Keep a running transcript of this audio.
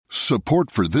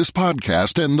Support for this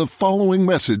podcast and the following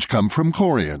message come from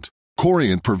Corient.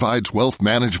 Corient provides wealth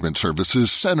management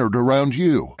services centered around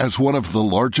you. As one of the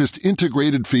largest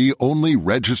integrated fee-only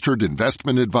registered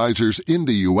investment advisors in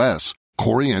the U.S.,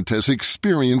 Corient has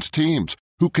experienced teams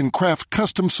who can craft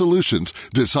custom solutions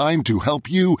designed to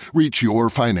help you reach your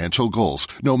financial goals,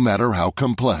 no matter how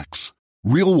complex.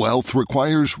 Real wealth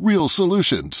requires real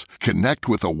solutions. Connect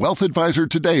with a wealth advisor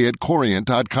today at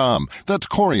Corient.com. That's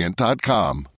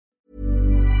Corient.com.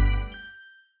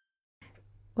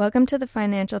 Welcome to the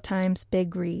Financial Times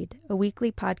Big Read, a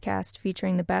weekly podcast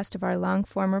featuring the best of our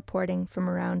long-form reporting from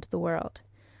around the world.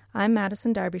 I'm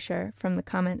Madison Derbyshire from the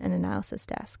Comment and Analysis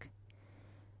Desk.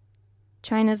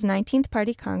 China's 19th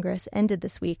Party Congress ended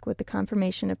this week with the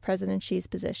confirmation of President Xi's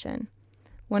position.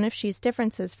 One of Xi's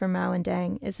differences from Mao and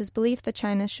Deng is his belief that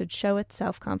China should show its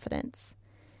self-confidence.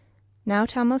 Now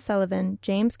Tom O'Sullivan,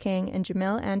 James King, and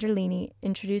Jamil Anderlini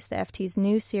introduced the FT's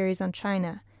new series on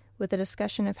China, with a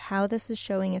discussion of how this is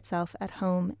showing itself at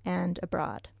home and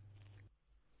abroad.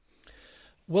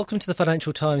 Welcome to the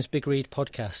Financial Times Big Read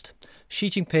podcast. Xi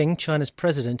Jinping, China's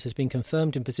president, has been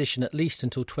confirmed in position at least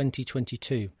until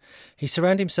 2022. He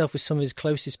surrounded himself with some of his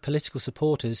closest political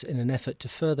supporters in an effort to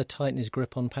further tighten his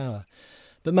grip on power.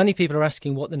 But many people are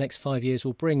asking what the next 5 years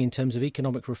will bring in terms of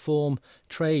economic reform,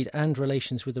 trade and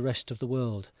relations with the rest of the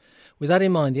world. With that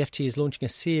in mind, the FT is launching a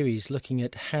series looking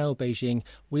at how Beijing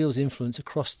wields influence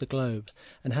across the globe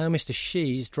and how Mr.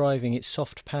 Xi is driving its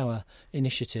soft power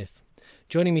initiative.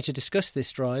 Joining me to discuss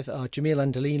this drive are Jamil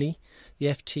Anderlini, the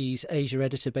FT's Asia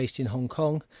editor based in Hong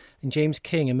Kong, and James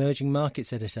King, emerging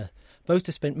markets editor. Both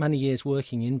have spent many years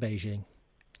working in Beijing.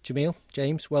 Jamil,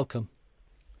 James, welcome.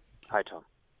 Hi, Tom.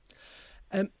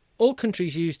 All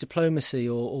countries use diplomacy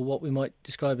or what we might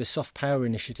describe as soft power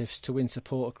initiatives to win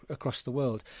support across the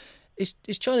world.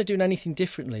 Is China doing anything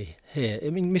differently here? I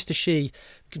mean, Mr. Xi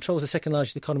controls the second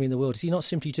largest economy in the world. Is he not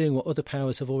simply doing what other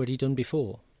powers have already done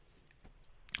before?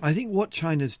 I think what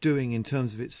China's doing in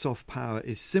terms of its soft power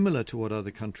is similar to what other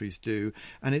countries do,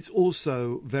 and it's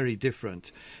also very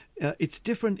different. It's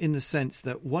different in the sense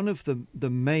that one of the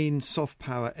main soft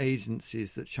power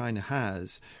agencies that China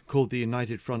has, called the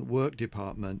United Front Work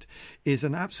Department, is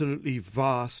an absolutely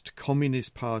vast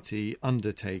Communist Party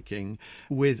undertaking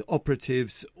with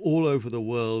operatives all over the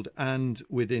world and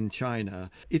within China.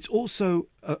 It's also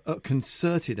a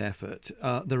concerted effort.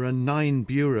 There are 9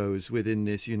 bureaus within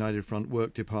this United Front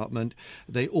Work Department.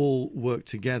 They all work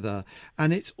together,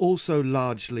 and it's also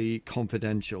largely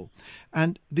confidential.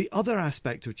 And the other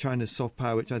aspect of China's soft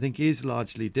power, which I think is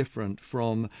largely different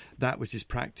from that which is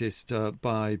practiced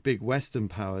by big Western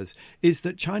powers, is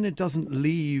that China doesn't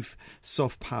leave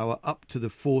soft power up to the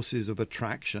forces of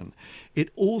attraction. It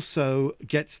also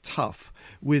gets tough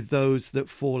with those that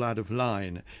fall out of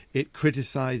line. It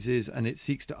criticizes and it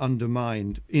seeks to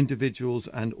undermine individuals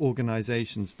and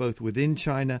organizations both within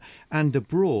China and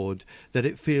abroad that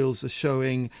it feels are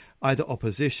showing either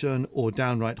opposition or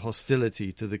downright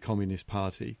hostility to the Communist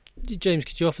Party. James,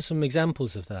 could you offer some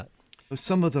examples of that?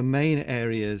 Some of the main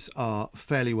areas are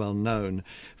fairly well known.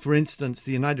 For instance,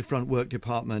 the United Front Work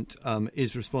Department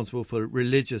is responsible for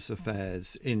religious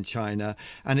affairs in China,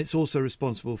 and it's also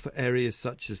responsible for areas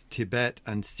such as Tibet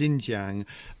and Xinjiang,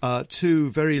 2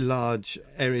 very large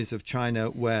areas of China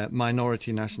where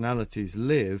minority nationalities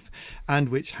live and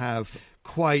which have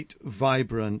quite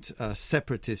vibrant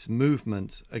separatist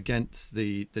movements against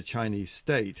the Chinese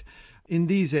state. In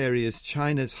these areas,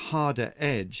 China's harder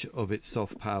edge of its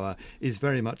soft power is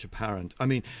very much apparent. I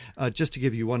mean, just to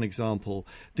give you one example,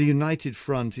 the United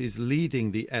Front is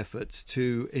leading the efforts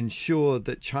to ensure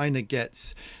that China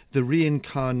gets the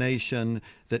reincarnation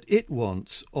that it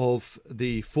wants of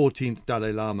the 14th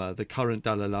Dalai Lama, the current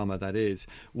Dalai Lama that is,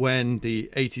 when the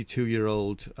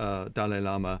 82-year-old Dalai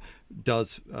Lama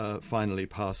does finally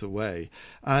pass away.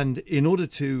 And in order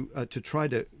to try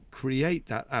to create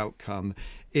that outcome,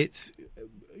 it's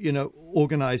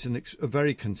organise a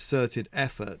very concerted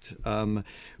effort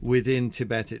within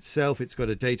Tibet itself. It's got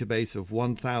a database of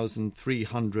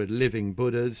 1,300 living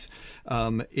Buddhas.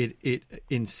 It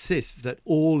insists that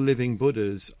all living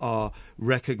Buddhas are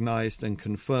recognised and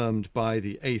confirmed by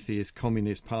the atheist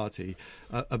Communist Party.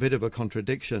 A bit of a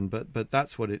contradiction, but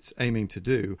that's what it's aiming to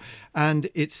do. And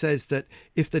it says that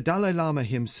if the Dalai Lama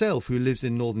himself, who lives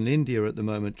in northern India at the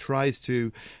moment, tries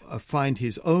to find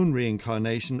his own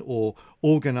reincarnation or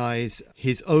organize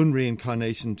his own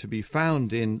reincarnation to be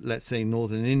found in, let's say,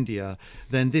 northern India,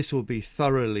 then this will be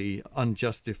thoroughly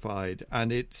unjustified. And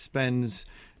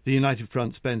the United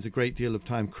Front spends a great deal of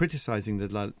time criticizing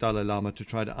the Dalai Lama to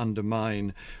try to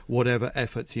undermine whatever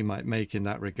efforts he might make in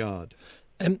that regard.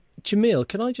 Jamil,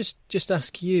 can I just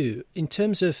ask you, in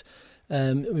terms of,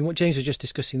 what James was just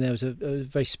discussing there was a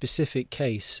very specific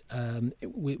case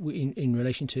in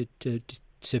relation to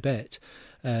Tibet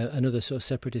and other sort of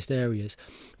separatist areas.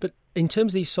 But in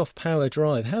terms of the soft power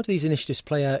drive, how do these initiatives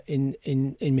play out in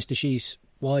Mr. Xi's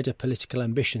wider political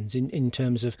ambitions in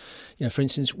terms of, for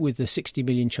instance, with the 60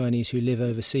 million Chinese who live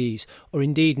overseas, or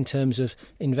indeed in terms of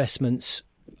investments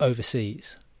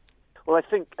overseas? Well, I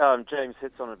think James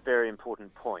hits on a very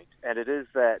important point, and it is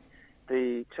that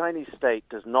the Chinese state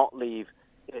does not leave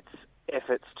its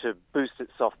efforts to boost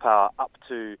its soft power up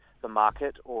to the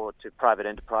market or to private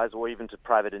enterprise or even to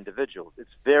private individuals. It's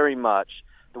very much,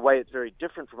 the way it's very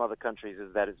different from other countries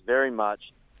is that it's very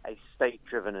much a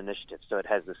state-driven initiative. So it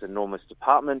has this enormous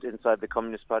department inside the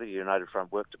Communist Party, the United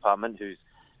Front Work Department, whose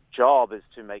job is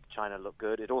to make China look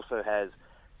good. It also has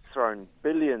thrown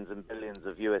billions and billions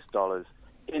of US dollars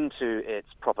into its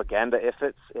propaganda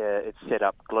efforts. It's set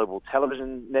up global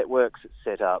television networks. It's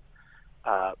set up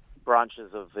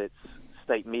branches of its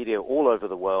state media all over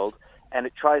the world. And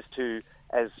it tries to,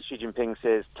 as Xi Jinping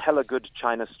says, tell a good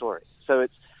China story. So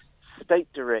it's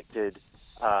state-directed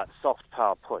soft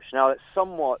power push. Now, it's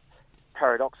somewhat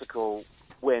paradoxical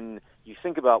when you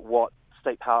think about what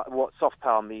soft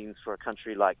power means for a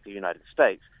country like the United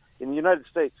States. In the United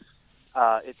States,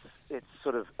 its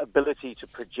sort of ability to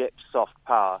project soft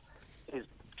power is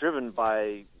driven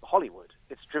by Hollywood.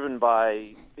 It's driven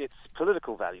by its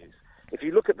political values. If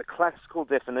you look at the classical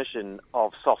definition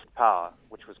of soft power,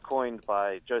 which was coined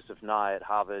by Joseph Nye at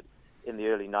Harvard in the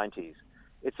early 90s,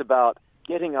 it's about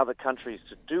getting other countries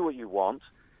to do what you want,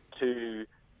 to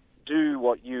do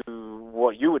what you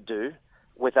would do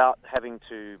without having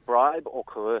to bribe or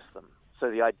coerce them.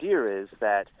 So the idea is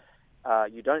that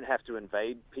you don't have to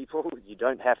invade people, you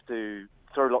don't have to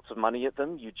throw lots of money at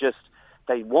them,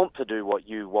 they want to do what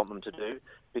you want them to do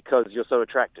because you're so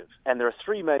attractive. And there are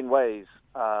three main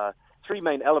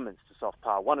elements to soft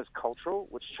power. One is cultural,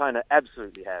 which China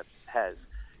absolutely has.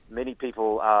 Many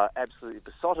people are absolutely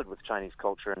besotted with Chinese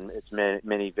culture in its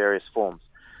many various forms.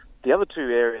 The other two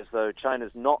areas, though,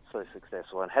 China's not so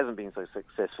successful and hasn't been so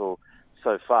successful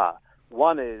so far.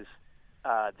 One is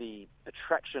the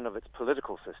attraction of its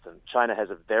political system. China has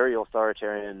a very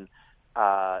authoritarian,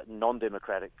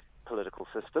 non-democratic political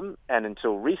system, and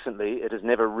until recently, it has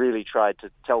never really tried to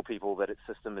tell people that its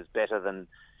system is better than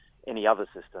any other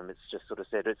system. It's just sort of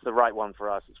said it's the right one for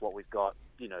us. It's what we've got.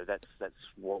 That's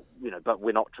what but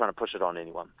we're not trying to push it on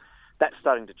anyone. That's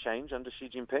starting to change under Xi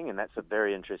Jinping, and that's a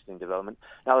very interesting development.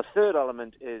 Now, the third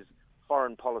element is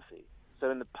foreign policy.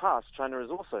 So in the past, China has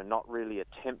also not really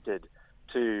attempted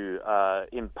to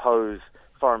impose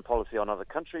foreign policy on other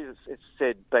countries. It's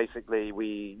said basically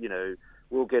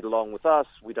we'll get along with us.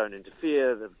 We don't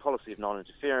interfere. The policy of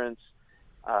non-interference,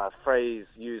 phrase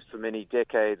used for many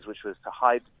decades, which was to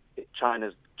hide.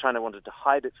 China wanted to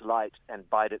hide its light and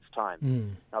bide its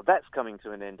time. Now that's coming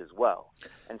to an end as well.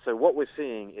 And so what we're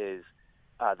seeing is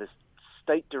this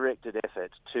state-directed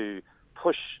effort to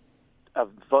push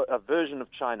a version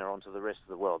of China onto the rest of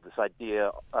the world. This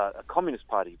idea, a Communist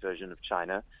Party version of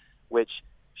China, which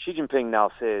Xi Jinping now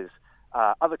says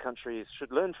other countries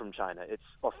should learn from China. It's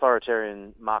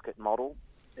authoritarian market model.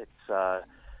 It's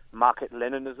market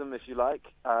Leninism, if you like.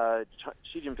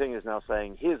 Xi Jinping is now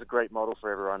saying, here's a great model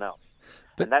for everyone else.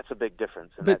 And that's a big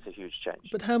difference, and that's a huge change.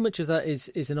 But how much of that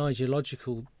is an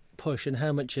ideological push, and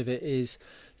how much of it is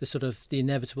the sort of the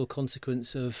inevitable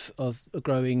consequence of a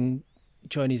growing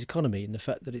Chinese economy, and the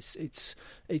fact that it's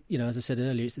as I said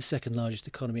earlier, it's the second largest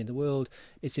economy in the world.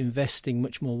 It's investing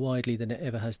much more widely than it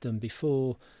ever has done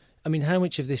before. I mean, how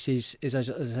much of this is as I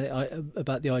say,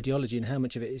 about the ideology, and how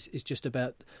much of it is just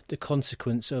about the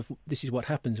consequence of this is what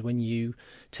happens when you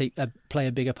play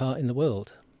a bigger part in the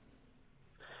world?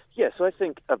 Yeah, so I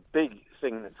think a big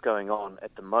thing that's going on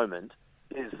at the moment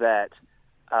is that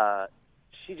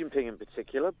Xi Jinping in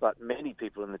particular, but many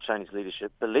people in the Chinese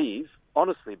leadership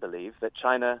honestly believe that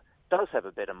China does have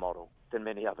a better model than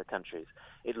many other countries.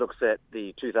 It looks at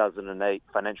the 2008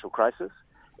 financial crisis.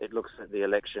 It looks at the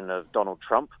election of Donald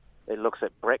Trump. It looks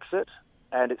at Brexit,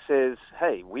 and it says,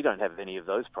 hey, we don't have any of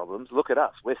those problems. Look at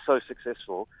us. We're so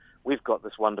successful. We've got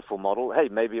this wonderful model. Hey,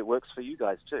 maybe it works for you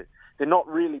guys too. They're not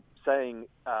really saying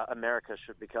America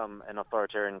should become an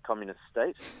authoritarian communist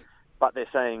state, but they're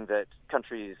saying that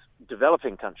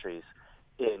developing countries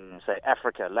in, say,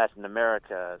 Africa, Latin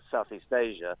America, Southeast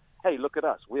Asia, hey, look at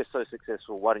us. We're so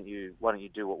successful. Why don't you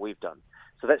do what we've done?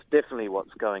 So that's definitely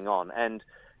what's going on. And,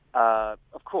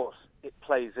 of course, it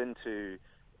plays into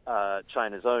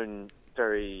China's own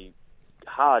very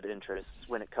hard interests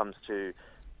when it comes to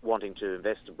wanting to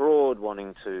invest abroad,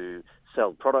 wanting to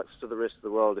sell products to the rest of the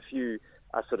world. If you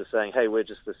are sort of saying, hey, we're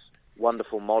just this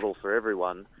wonderful model for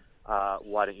everyone.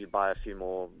 Why don't you buy a few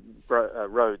more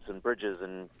roads and bridges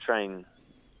and train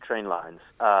lines?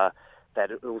 That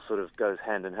it all sort of goes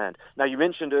hand in hand. Now, you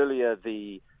mentioned earlier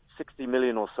the 60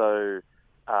 million or so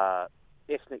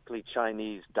ethnically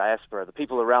Chinese diaspora, the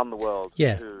people around the world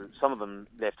who, some of them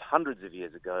left hundreds of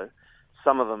years ago,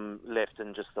 some of them left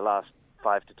in just the last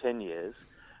 5 to 10 years.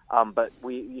 But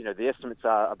the estimates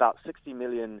are about 60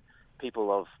 million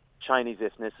people of Chinese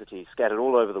ethnicity scattered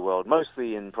all over the world,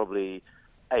 mostly in probably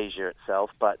Asia itself,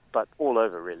 but all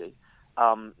over really.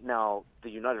 Now, the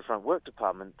United Front Work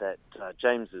Department that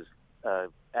James is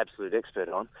absolute expert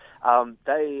on,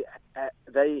 they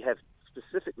have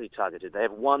specifically targeted. They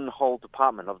have one whole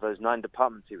department of those 9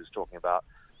 departments he was talking about,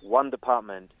 one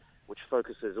department which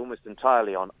focuses almost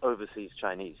entirely on overseas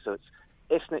Chinese. So it's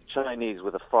ethnic Chinese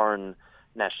with a foreign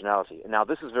nationality. Now,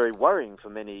 this is very worrying for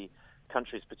many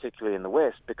countries, particularly in the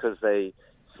West, because they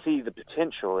see the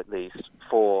potential, at least,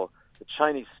 for the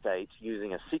Chinese state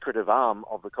using a secretive arm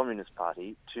of the Communist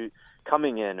Party to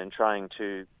coming in and trying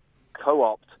to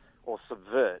co-opt or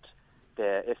subvert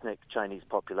their ethnic Chinese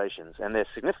populations, and they're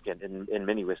significant in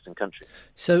many Western countries.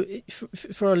 So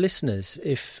for our listeners,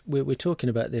 if we're talking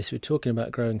about this, we're talking about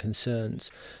growing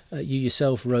concerns. You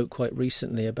yourself wrote quite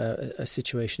recently about a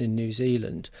situation in New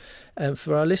Zealand.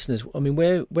 For our listeners, I mean,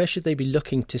 where should they be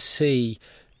looking to see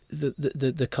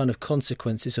the kind of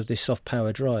consequences of this soft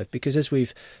power drive? Because as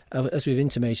we've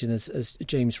intimated, as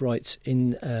James writes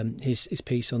in his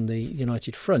piece on the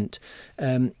United Front,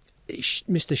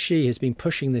 Mr. Xi has been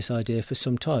pushing this idea for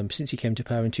some time, since he came to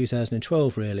power in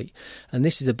 2012, really. And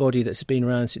this is a body that's been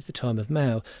around since the time of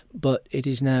Mao, but it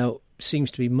is now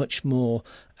seems to be much more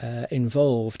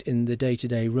involved in the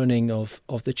day-to-day running of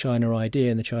the China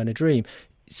idea and the China dream.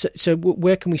 So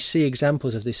where can we see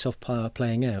examples of this soft power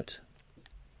playing out?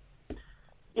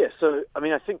 Yeah, so, I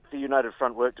mean, I think the United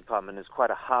Front Work Department is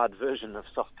quite a hard version of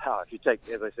soft power. If you take,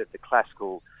 as I said, the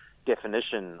classical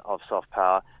definition of soft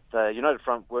power, the United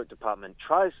Front Work Department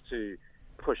tries to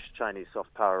push Chinese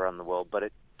soft power around the world, but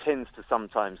it tends to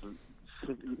sometimes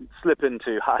slip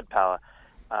into hard power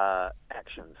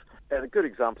actions. And a good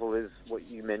example is what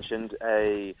you mentioned,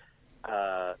 a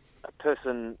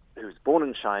person who was born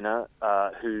in China,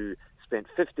 who spent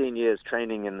 15 years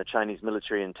training in the Chinese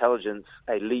military intelligence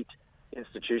elite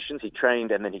institutions. He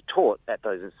trained and then he taught at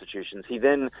those institutions. He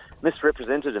then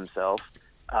misrepresented himself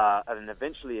and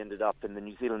eventually ended up in the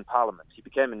New Zealand Parliament. He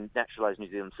became a naturalised New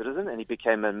Zealand citizen, and he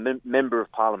became a member of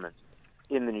Parliament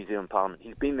in the New Zealand Parliament.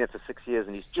 He's been there for 6 years,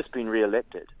 and he's just been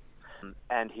re-elected.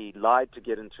 And he lied to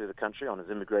get into the country on his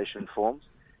immigration forms.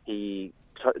 He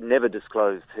never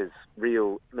disclosed his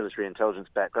real military intelligence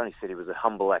background. He said he was a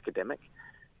humble academic,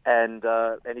 and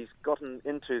he's gotten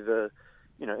into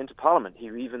into Parliament. He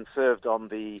even served on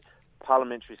the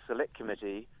Parliamentary Select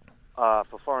Committee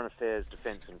for Foreign Affairs,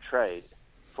 Defence and Trade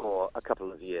for a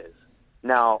couple of years.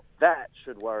 Now, that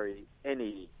should worry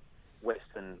any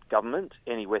Western government,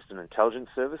 any Western intelligence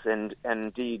service, and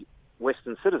indeed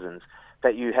Western citizens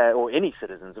that you have, or any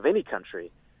citizens of any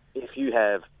country. If you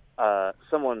have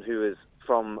someone who is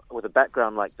with a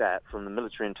background like that from the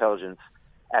military intelligence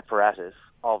apparatus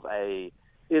of a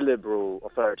illiberal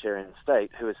authoritarian state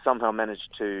who has somehow managed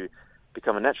to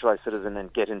become a naturalized citizen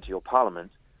and get into your parliament.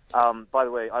 By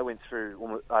the way, I went through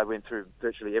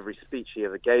virtually every speech he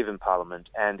ever gave in Parliament,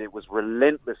 and it was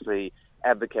relentlessly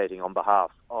advocating on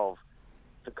behalf of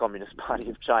the Communist Party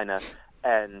of China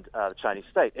and the Chinese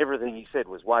state. Everything he said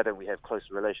was, why don't we have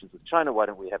closer relations with China? Why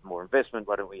don't we have more investment?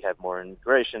 Why don't we have more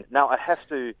immigration? Now, I have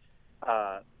to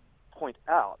point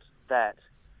out that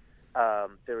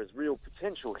there is real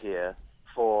potential here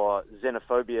for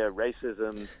xenophobia,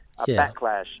 racism, a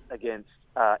backlash against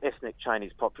ethnic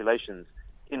Chinese populations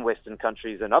in Western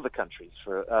countries and other countries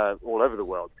for all over the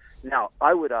world. Now,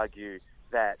 I would argue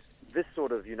that this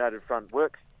sort of United Front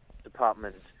Work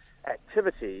Department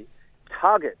activity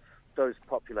targets those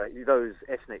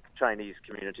ethnic Chinese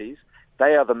communities.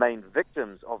 They are the main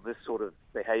victims of this sort of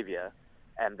behavior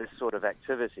and this sort of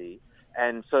activity.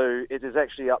 And so it is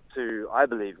actually up to, I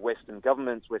believe, Western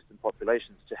governments, Western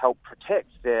populations to help protect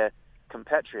their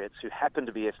compatriots who happen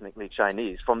to be ethnically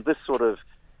Chinese from this sort of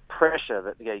pressure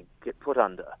that they get put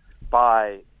under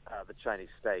by the Chinese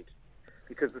state.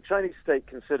 Because the Chinese state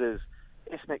considers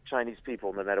ethnic Chinese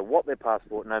people, no matter what their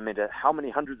passport, no matter how many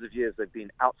hundreds of years they've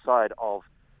been outside of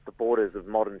the borders of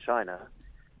modern China,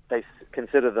 they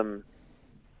consider them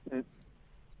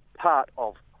part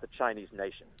of the Chinese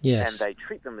nation. Yes. And they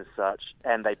treat them as such,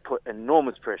 and they put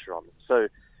enormous pressure on them. So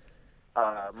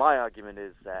my argument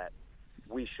is that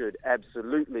we should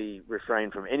absolutely refrain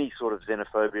from any sort of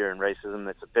xenophobia and racism.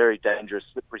 That's a very dangerous,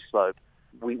 slippery slope.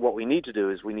 what we need to do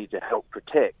is we need to help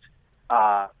protect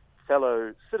our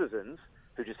fellow citizens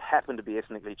who just happen to be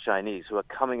ethnically Chinese, who are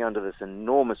coming under this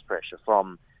enormous pressure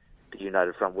from the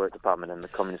United Front Work Department and the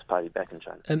Communist Party back in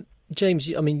China.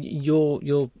 James, I mean,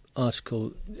 your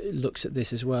article looks at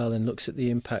this as well, and looks at the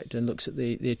impact and looks at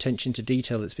the attention to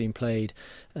detail that's been played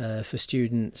for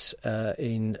students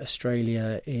in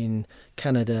Australia, in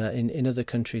Canada, in other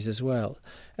countries as well.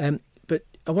 But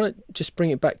I want to just bring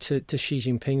it back to Xi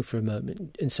Jinping for a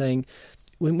moment, and saying,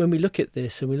 when we look at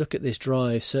this, and we look at this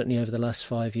drive, certainly over the last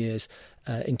 5 years,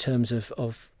 in terms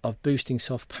of boosting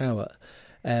soft power,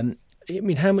 I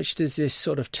mean, how much does this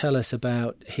sort of tell us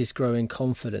about his growing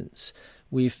confidence?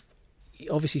 We've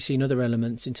obviously seen other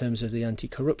elements in terms of the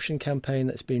anti-corruption campaign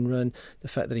that's been run, the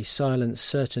fact that he's silenced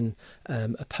certain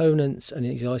opponents and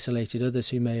he's isolated others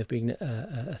who may have been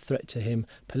a threat to him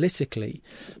politically.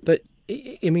 But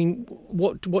I mean,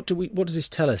 what does this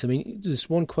tell us? I mean, there's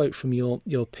one quote from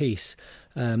your piece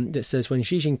that says, when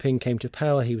Xi Jinping came to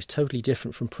power, he was totally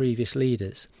different from previous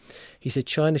leaders. He said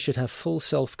China should have full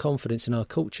self-confidence in our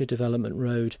culture, development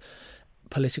road,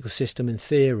 political system and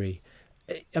theory.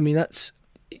 I mean, that's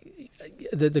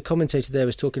the commentator there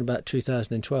was talking about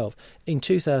 2012. In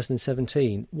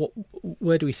 2017,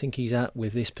 where do we think he's at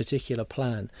with this particular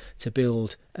plan to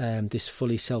build this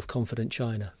fully self-confident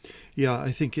China? Yeah,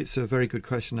 I think it's a very good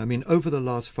question. I mean, over the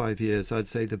last 5 years, I'd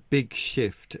say the big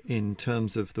shift in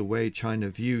terms of the way China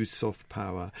views soft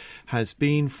power has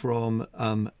been from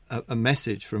a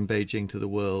message from Beijing to the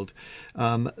world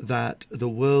that the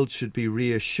world should be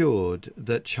reassured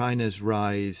that China's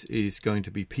rise is going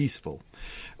to be peaceful.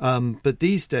 But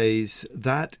these days,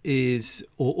 that is,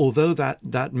 although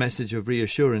that message of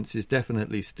reassurance is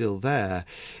definitely still there,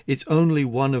 it's only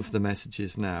one of the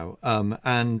messages now.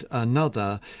 And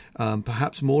another,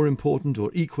 perhaps more important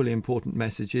or equally important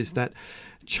message is that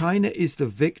China is the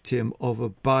victim of a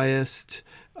biased,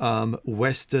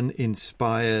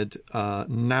 Western-inspired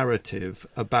narrative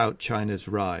about China's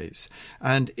rise.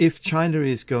 And if China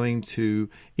is going to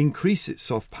increase its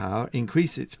soft power,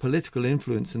 increase its political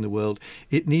influence in the world,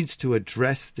 it needs to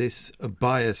address this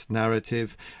biased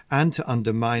narrative and to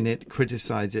undermine it,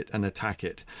 criticize it, and attack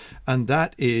it. And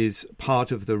that is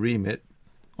part of the remit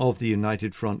of the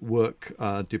United Front Work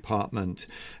Department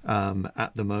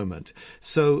at the moment.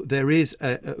 So there is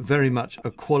very much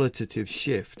a qualitative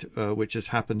shift which has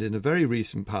happened in a very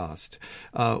recent past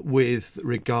with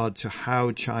regard to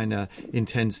how China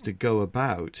intends to go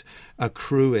about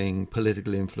accruing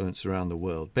political influence around the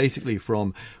world, basically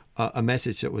from a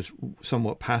message that was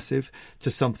somewhat passive to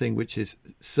something which is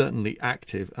certainly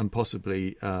active and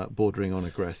possibly bordering on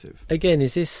aggressive. Again,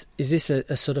 is this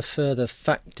a sort of further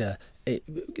factor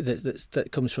that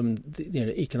comes from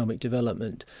economic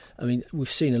development? I mean,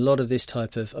 we've seen a lot of this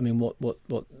type of, what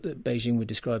Beijing would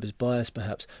describe as bias,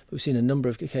 perhaps. But we've seen a number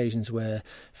of occasions where,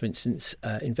 for instance,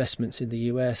 investments in the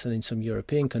US and in some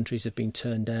European countries have been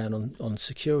turned down on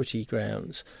security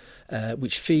grounds,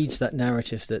 which feeds that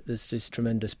narrative that there's this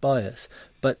tremendous bias.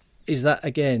 But is that,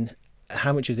 again,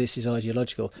 how much of this is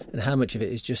ideological and how much of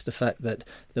it is just the fact that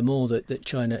the more that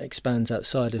China expands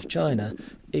outside of China,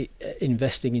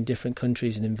 investing in different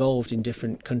countries and involved in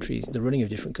different countries, the running of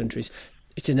different countries,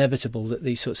 it's inevitable that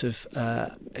these sorts of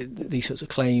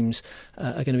claims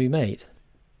are going to be made?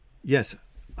 Yes,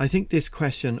 I think this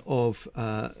question of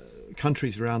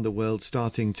countries around the world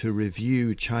starting to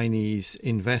review Chinese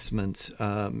investments,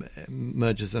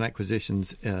 mergers and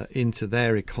acquisitions into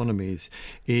their economies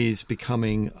is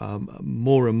becoming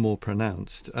more and more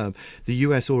pronounced. The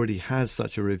US already has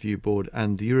such a review board,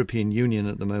 and the European Union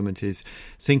at the moment is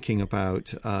thinking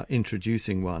about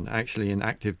introducing one, actually in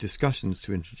active discussions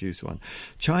to introduce one.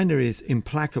 China is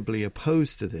implacably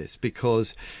opposed to this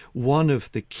because one of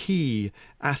the key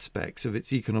aspects of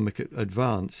its economic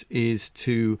advance is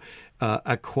to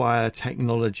acquire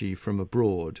technology from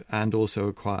abroad and also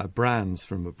acquire brands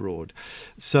from abroad.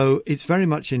 So it's very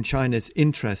much in China's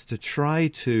interest to try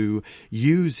to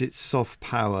use its soft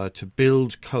power to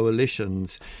build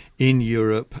coalitions in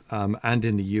Europe and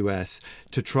in the US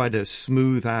to try to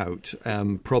smooth out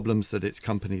problems that its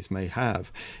companies may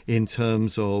have in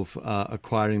terms of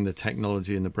acquiring the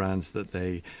technology and the brands that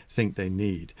they think they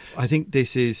need. I think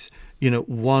this is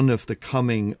one of the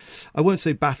coming, I won't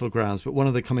say battlegrounds, but one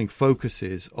of the coming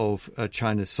focuses of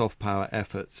China's soft power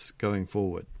efforts going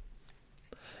forward.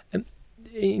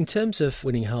 In terms of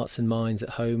winning hearts and minds at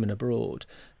home and abroad,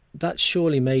 that's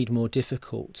surely made more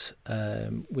difficult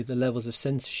with the levels of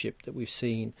censorship that we've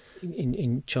seen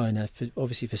in China,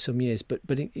 obviously for some years, but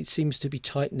it seems to be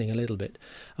tightening a little bit.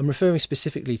 I'm referring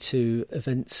specifically to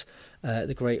events at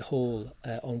the Great Hall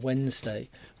on Wednesday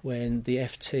when the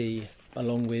FT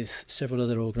along with several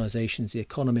other organisations, The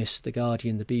Economist, The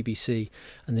Guardian, the BBC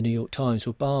and the New York Times,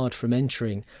 were barred from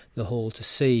entering the hall to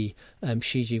see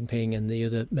Xi Jinping and the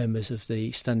other members of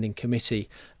the standing committee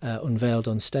unveiled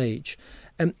on stage.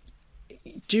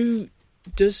 Does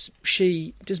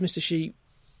Mr. Xi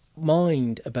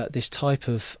mind about this type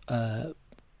of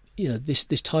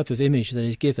this type of image that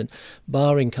is given,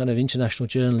 barring kind of international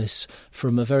journalists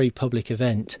from a very public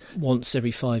event, once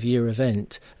every 5-year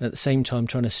event, and at the same time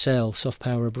trying to sell soft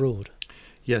power abroad?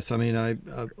 Yes, I mean,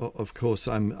 of course,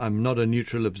 I'm not a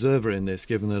neutral observer in this,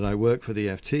 given that I work for the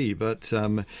FT. But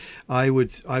I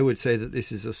would say that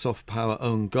this is a soft power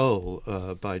own goal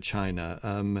by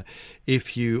China.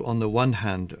 If you, on the one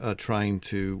hand, are trying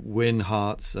to win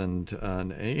hearts and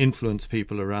influence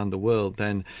people around the world,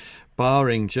 then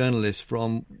barring journalists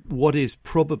from what is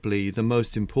probably the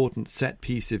most important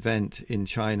set-piece event in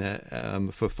China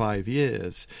for 5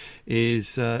 years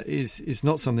is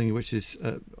not something which is,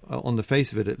 on the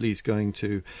face of it at least, going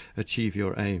to achieve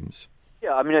your aims.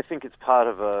 Yeah, I mean, I think it's part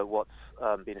of what's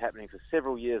been happening for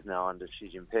several years now under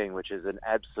Xi Jinping, which is an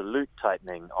absolute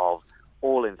tightening of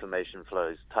all information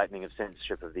flows, tightening of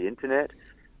censorship of the internet,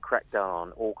 crackdown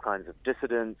on all kinds of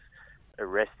dissidents,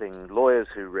 arresting lawyers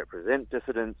who represent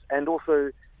dissidents, and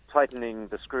also tightening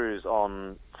the screws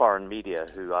on foreign media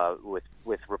who are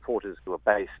with reporters who are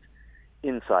based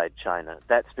inside China.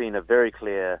 That's been a very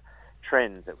clear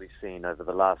trend that we've seen over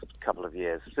the last couple of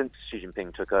years since Xi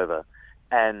Jinping took over,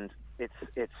 and it's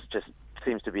just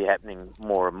seems to be happening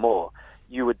more and more.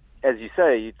 You would, as you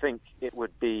say, you'd think it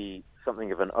would be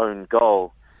something of an own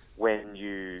goal when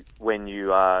you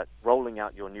are rolling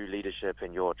out your new leadership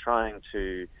and you're trying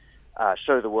to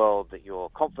show the world that you're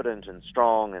confident and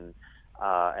strong, and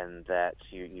that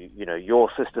you know your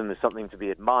system is something to be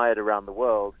admired around the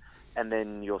world, and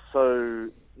then you're so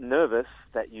nervous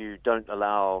that you don't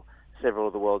allow several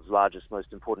of the world's largest,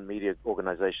 most important media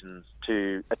organizations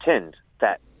to attend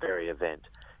that very event.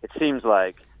 It seems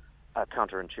like a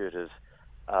counterintuitive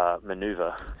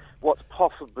maneuver. What's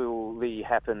possibly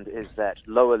happened is that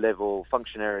lower-level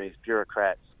functionaries,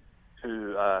 bureaucrats,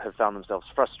 who have found themselves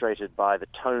frustrated by the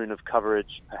tone of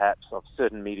coverage, perhaps, of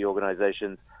certain media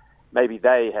organizations, maybe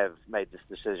they have made this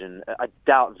decision. I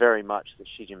doubt very much that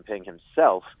Xi Jinping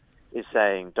himself is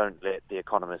saying, don't let The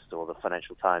Economist or the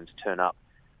Financial Times turn up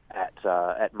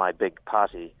at my big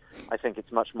party. I think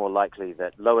it's much more likely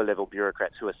that lower-level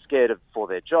bureaucrats who are scared for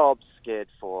their jobs, scared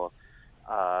for,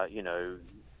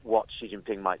 what Xi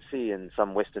Jinping might see in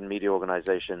some Western media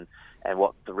organization and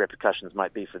what the repercussions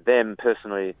might be for them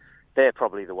personally, they're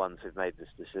probably the ones who've made this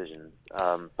decision.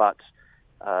 But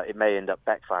it may end up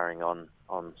backfiring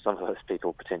on some of those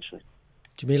people potentially.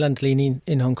 Jamil Andlini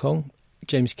in Hong Kong,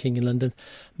 James King in London,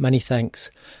 many thanks.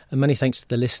 And many thanks to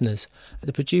the listeners.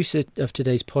 The producer of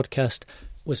today's podcast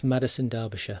was Madison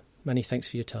Derbyshire. Many thanks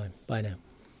for your time. Bye now.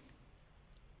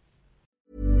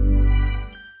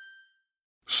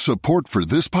 Support for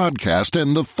this podcast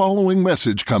and the following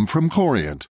message come from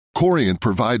Corient. Corient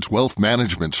provides wealth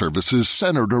management services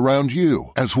centered around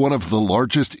you. As one of the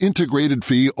largest integrated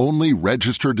fee-only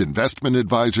registered investment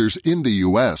advisors in the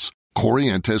U.S.,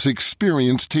 Corient has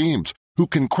experienced teams who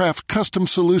can craft custom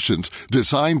solutions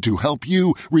designed to help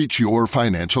you reach your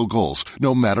financial goals,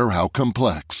 no matter how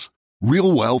complex.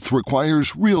 Real wealth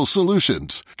requires real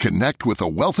solutions. Connect with a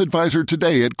wealth advisor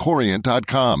today at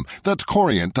Corient.com. That's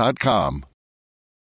Corient.com.